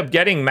you end up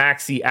getting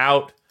Maxey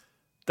out,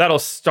 that'll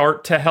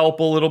start to help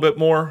a little bit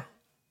more.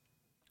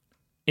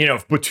 You know,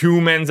 if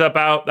Batum ends up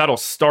out, that'll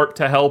start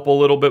to help a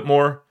little bit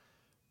more.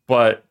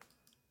 But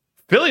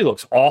Philly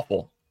looks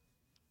awful.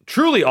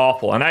 Truly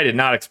awful, and I did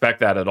not expect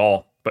that at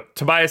all. But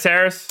Tobias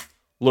Harris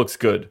looks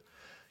good.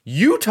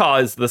 Utah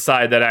is the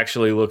side that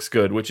actually looks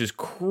good, which is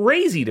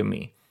crazy to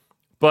me.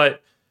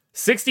 But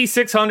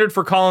 6,600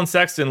 for Colin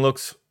Sexton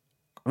looks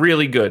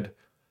really good.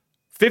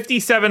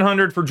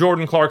 5,700 for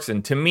Jordan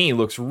Clarkson, to me,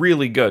 looks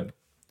really good.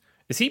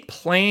 Is he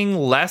playing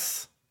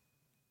less?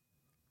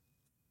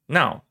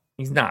 No,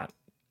 he's not.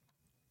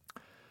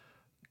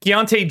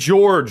 Keontae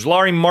George,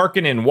 Lauri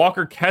Markkanen,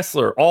 Walker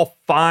Kessler, all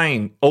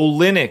fine.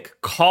 Olynyk,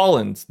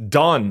 Collins,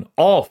 Dunn,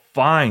 all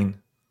fine.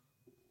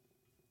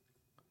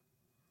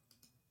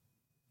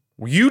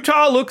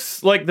 Utah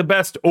looks like the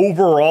best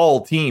overall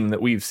team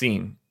that we've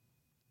seen.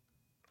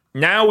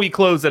 Now we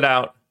close it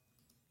out.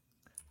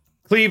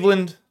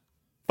 Cleveland,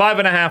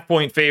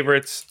 5.5-point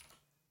favorites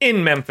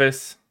in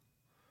Memphis.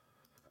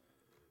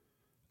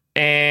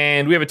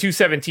 And we have a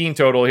 217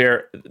 total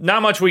here.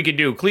 Not much we could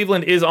do.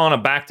 Cleveland is on a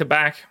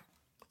back-to-back.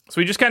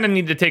 So we just kind of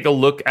need to take a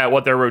look at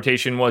what their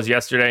rotation was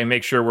yesterday and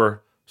make sure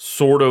we're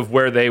sort of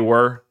where they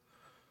were.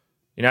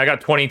 You know, I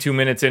got 22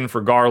 minutes in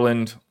for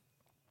Garland.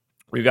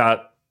 We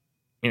got,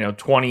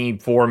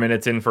 24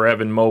 minutes in for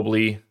Evan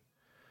Mobley.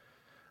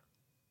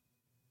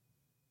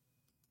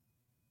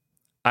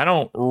 I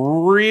don't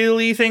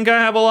really think I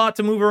have a lot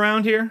to move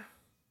around here.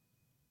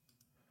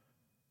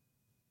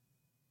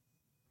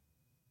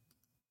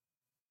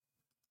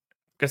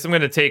 Guess I'm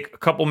going to take a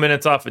couple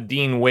minutes off of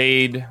Dean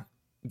Wade.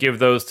 Give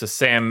those to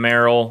Sam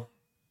Merrill.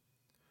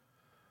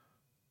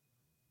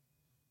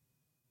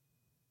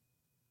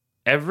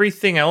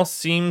 Everything else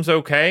seems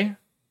okay.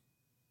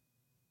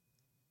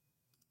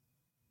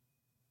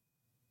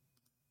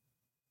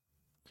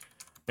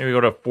 Maybe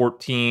go to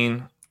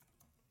 14.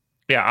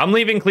 Yeah, I'm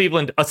leaving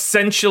Cleveland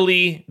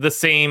essentially the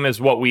same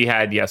as what we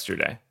had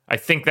yesterday. I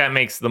think that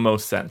makes the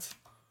most sense.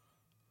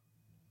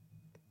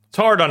 It's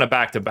hard on a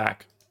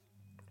back-to-back.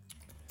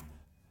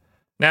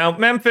 Now,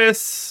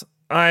 Memphis,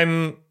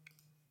 I'm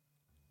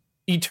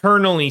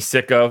eternally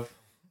sick of.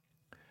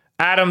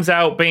 Adams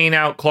out, Bane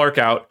out, Clark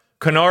out.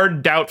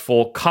 Kennard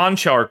doubtful,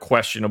 Conchar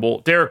questionable,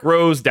 Derrick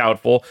Rose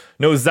doubtful,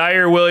 no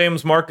Zaire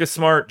Williams, Marcus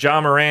Smart,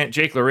 John Morant,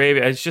 Jake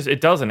LaRavia.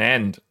 It doesn't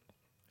end.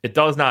 It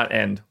does not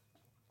end.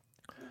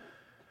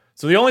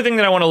 So the only thing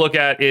that I want to look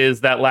at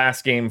is that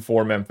last game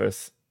for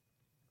Memphis,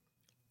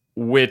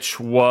 which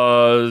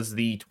was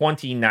the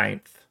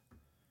 29th.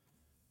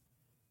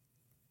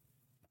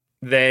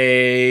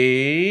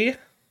 They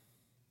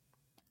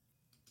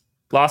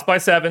lost by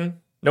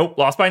 7. Nope,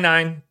 lost by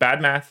 9.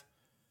 Bad math.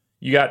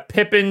 You got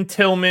Pippen,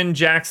 Tillman,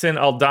 Jackson,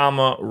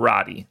 Aldama,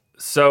 Roddy.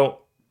 So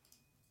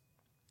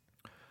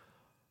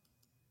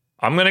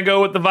I'm going to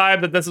go with the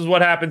vibe that this is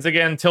what happens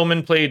again.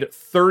 Tillman played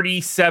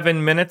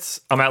 37 minutes.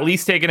 I'm at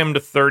least taking him to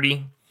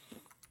 30.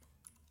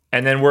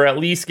 And then we're at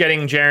least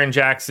getting Jaren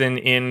Jackson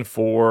in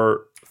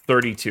for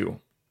 32.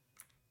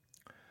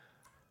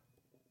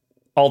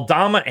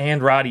 Aldama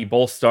and Roddy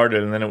both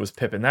started, and then it was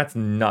Pippen. That's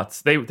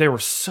nuts. They were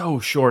so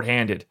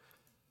shorthanded.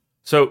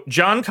 So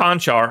John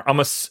Conchar,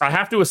 I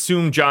have to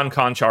assume John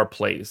Conchar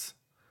plays.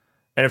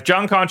 And if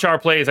John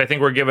Conchar plays, I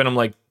think we're giving him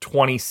like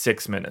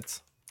 26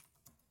 minutes.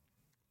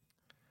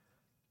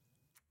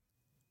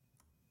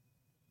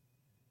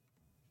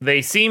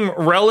 They seem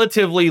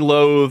relatively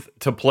loath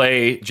to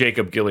play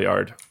Jacob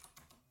Gilyard.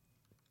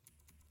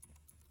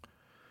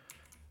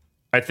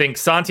 I think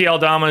Santi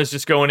Aldama is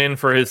just going in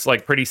for his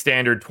like pretty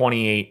standard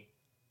 28.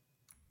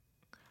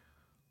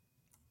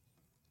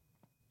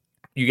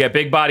 You get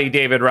big body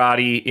David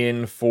Roddy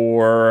in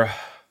for...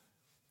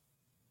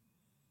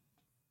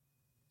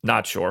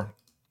 Not sure.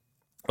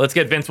 Let's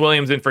get Vince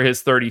Williams in for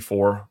his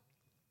 34.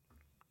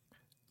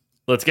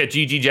 Let's get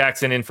Gigi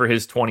Jackson in for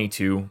his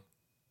 22.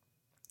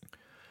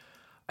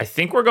 I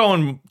think we're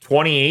going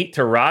 28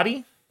 to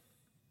Roddy.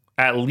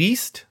 at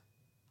least.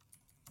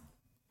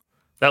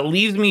 That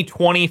leaves me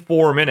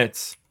 24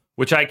 minutes,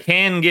 which I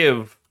can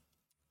give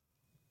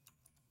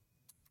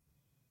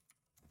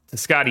to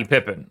Scottie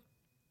Pippen.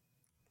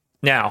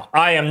 Now,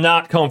 I am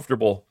not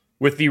comfortable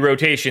with the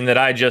rotation that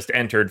I just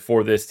entered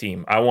for this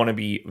team. I want to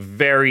be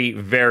very,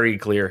 very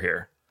clear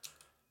here.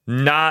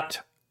 Not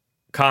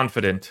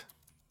confident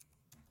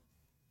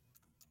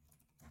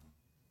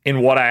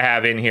in what I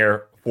have in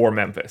here for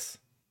Memphis.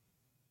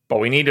 But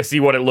we need to see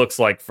what it looks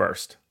like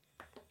first.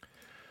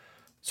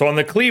 So on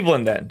the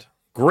Cleveland end,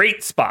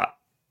 great spot,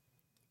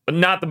 but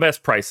not the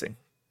best pricing.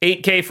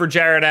 $8K for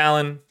Jared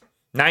Allen,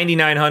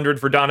 $9,900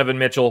 for Donovan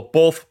Mitchell,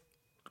 both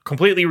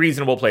completely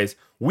reasonable plays.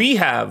 We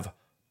have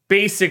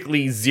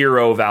basically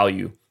zero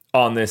value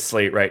on this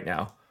slate right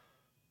now.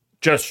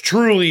 Just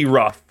truly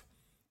rough.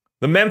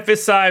 The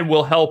Memphis side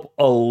will help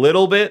a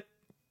little bit.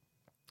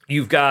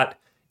 You've got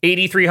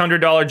 $8,300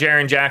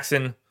 Jaren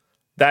Jackson.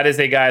 That is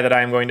a guy that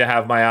I'm going to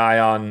have my eye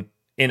on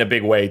in a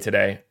big way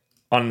today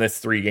on this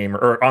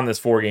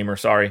 4-gamer,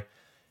 sorry.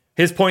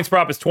 His points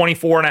prop is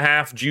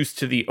 24.5, juice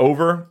to the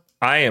over.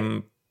 I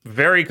am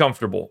very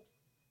comfortable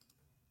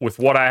with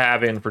what I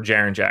have in for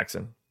Jaren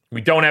Jackson.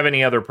 We don't have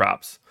any other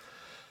props.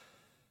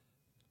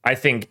 I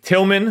think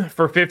Tillman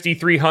for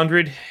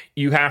 5,300,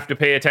 you have to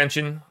pay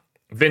attention.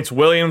 Vince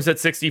Williams at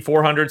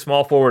 6,400,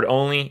 small forward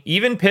only.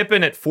 Even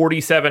Pippen at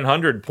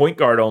 4,700, point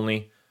guard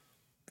only.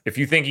 If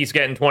you think he's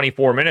getting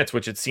 24 minutes,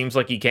 which it seems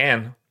like he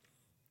can.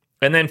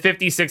 And then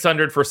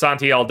 5,600 for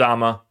Santi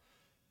Aldama.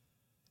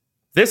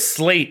 This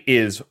slate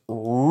is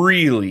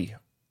really,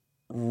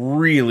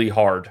 really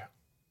hard.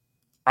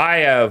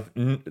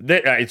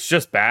 It's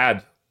just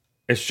bad.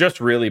 It's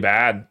just really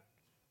bad.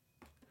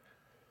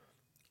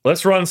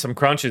 Let's run some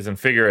crunches and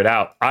figure it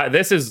out.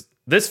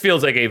 This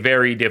feels like a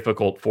very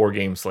difficult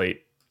 4-game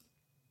slate.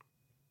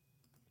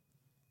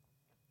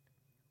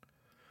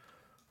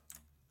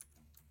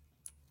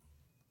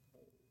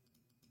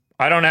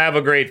 I don't have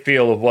a great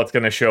feel of what's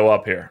going to show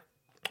up here.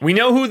 We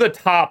know who the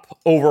top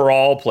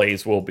overall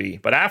plays will be,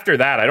 but after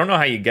that, I don't know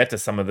how you get to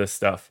some of this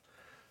stuff.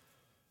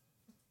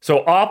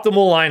 So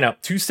optimal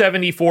lineup,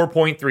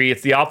 274.3.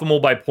 It's the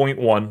optimal by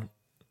 0.1.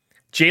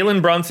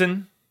 Jalen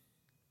Brunson,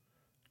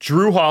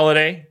 Drew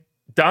Holiday,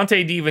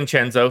 Dante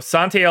DiVincenzo,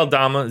 Santi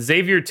Aldama,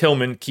 Xavier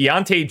Tillman,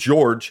 Keontae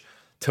George,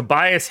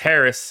 Tobias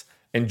Harris,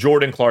 and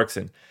Jordan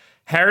Clarkson.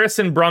 Harris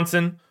and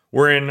Brunson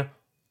were in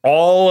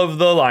all of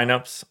the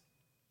lineups.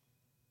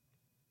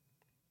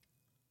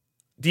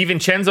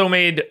 DiVincenzo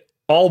made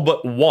all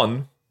but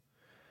one.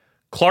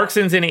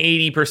 Clarkson's in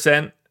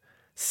 80%.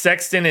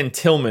 Sexton and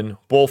Tillman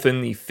both in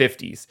the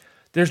 50s.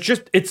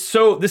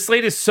 This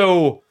slate is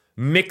so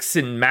mix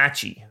and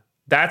matchy.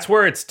 That's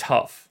where it's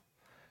tough.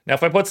 Now,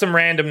 if I put some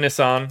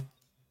randomness on,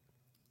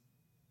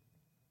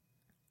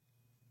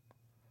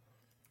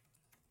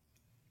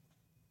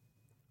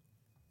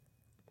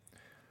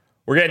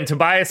 we're getting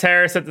Tobias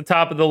Harris at the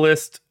top of the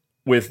list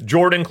with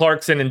Jordan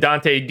Clarkson and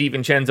Dante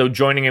DiVincenzo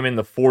joining him in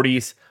the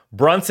 40s,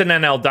 Brunson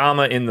and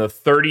Aldama in the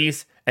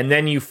 30s, and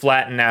then you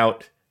flatten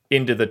out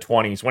into the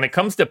 20s. When it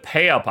comes to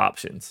pay-up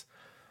options,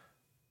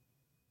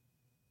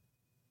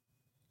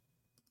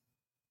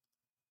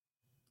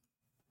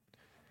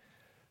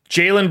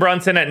 Jalen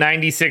Brunson at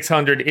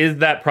 9,600 is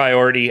that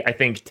priority. I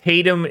think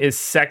Tatum is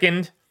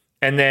second,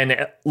 and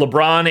then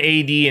LeBron,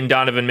 AD, and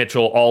Donovan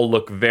Mitchell all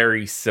look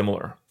very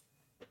similar.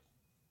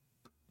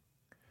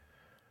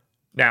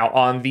 Now,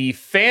 on the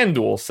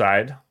FanDuel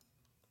side,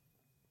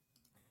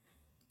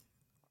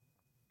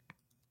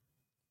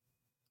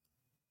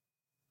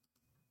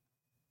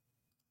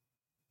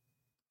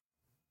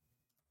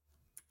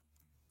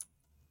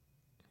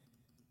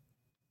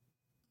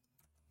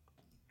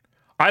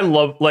 I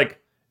love,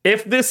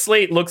 if this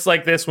slate looks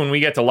like this when we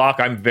get to lock,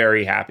 I'm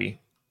very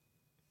happy.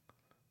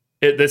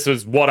 This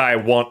is what I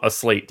want a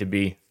slate to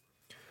be.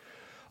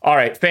 All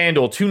right,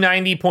 FanDuel,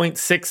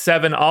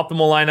 290.67,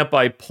 optimal lineup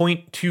by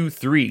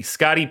 0.23.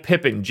 Scottie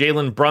Pippen,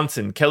 Jalen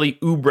Brunson, Kelly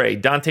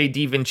Oubre, Dante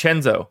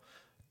DiVincenzo,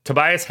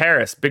 Tobias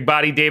Harris, Big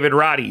Body David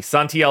Roddy,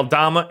 Santi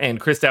Aldama, and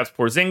Kristaps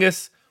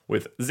Porzingis,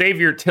 with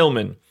Xavier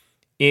Tillman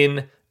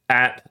in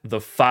at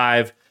the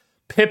 5.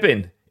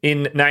 Pippen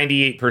in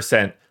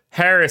 98%.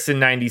 Harris in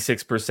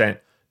 96%.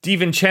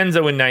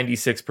 DiVincenzo in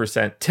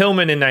 96%.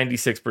 Tillman in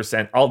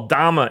 96%.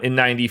 Aldama in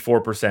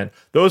 94%.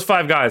 Those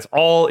 5 guys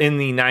all in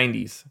the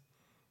 90s.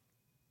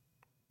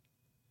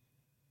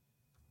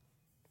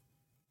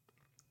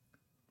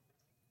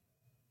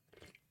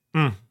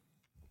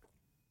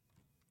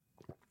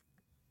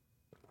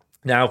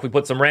 Now, if we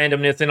put some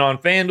randomness in on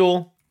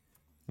FanDuel,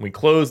 we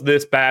close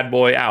this bad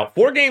boy out.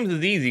 4 games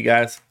is easy,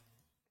 guys.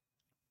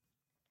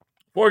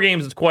 4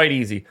 games is quite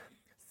easy.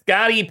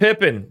 Scottie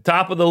Pippen,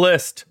 top of the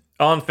list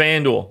on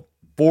FanDuel,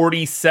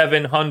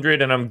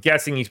 4,700, and I'm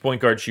guessing he's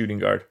point guard, shooting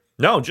guard.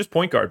 No, just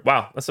point guard.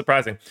 Wow, that's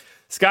surprising.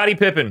 Scottie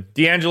Pippen,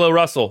 D'Angelo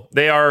Russell.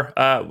 They are,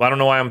 I don't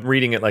know why I'm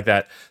reading it like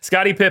that.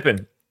 Scottie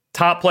Pippen,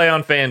 top play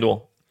on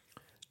FanDuel.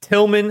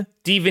 Tillman,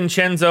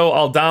 DiVincenzo,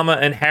 Aldama,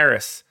 and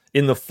Harris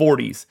in the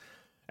 40s.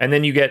 And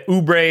then you get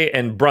Oubre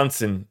and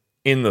Brunson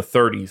in the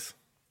 30s.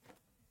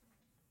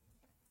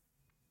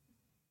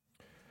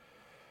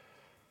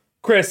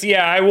 Chris,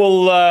 yeah, I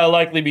will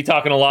likely be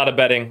talking a lot of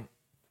betting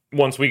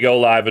once we go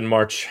live in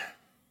March.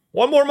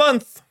 One more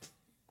month.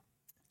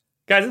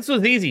 Guys, this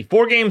was easy.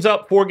 4 games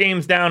up, 4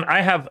 games down.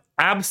 I have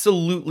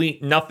absolutely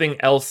nothing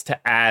else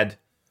to add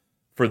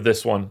for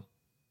this one.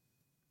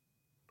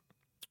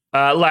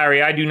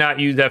 Larry, I do not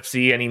use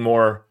FC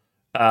anymore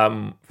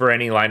for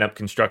any lineup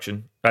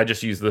construction. I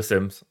just use the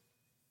Sims.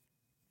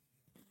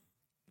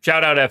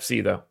 Shout out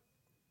FC, though.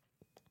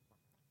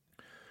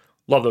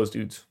 Love those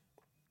dudes.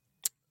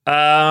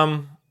 That's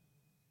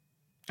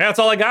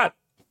all I got.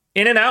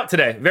 In and out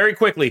today, very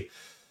quickly.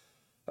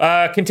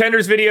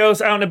 Contenders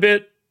videos out in a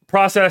bit.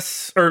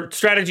 Process or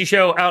strategy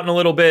show out in a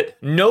little bit.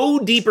 No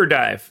deeper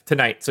dive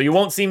tonight. So you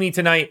won't see me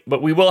tonight,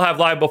 but we will have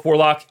live before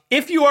lock.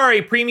 If you are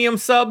a premium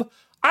sub,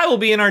 I will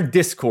be in our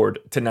Discord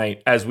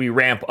tonight as we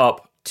ramp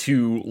up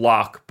to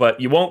lock,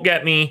 but you won't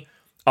get me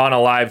on a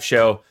live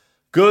show.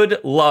 Good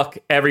luck,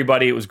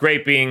 everybody. It was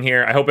great being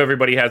here. I hope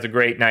everybody has a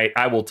great night.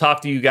 I will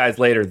talk to you guys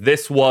later.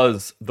 This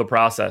was The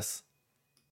Process.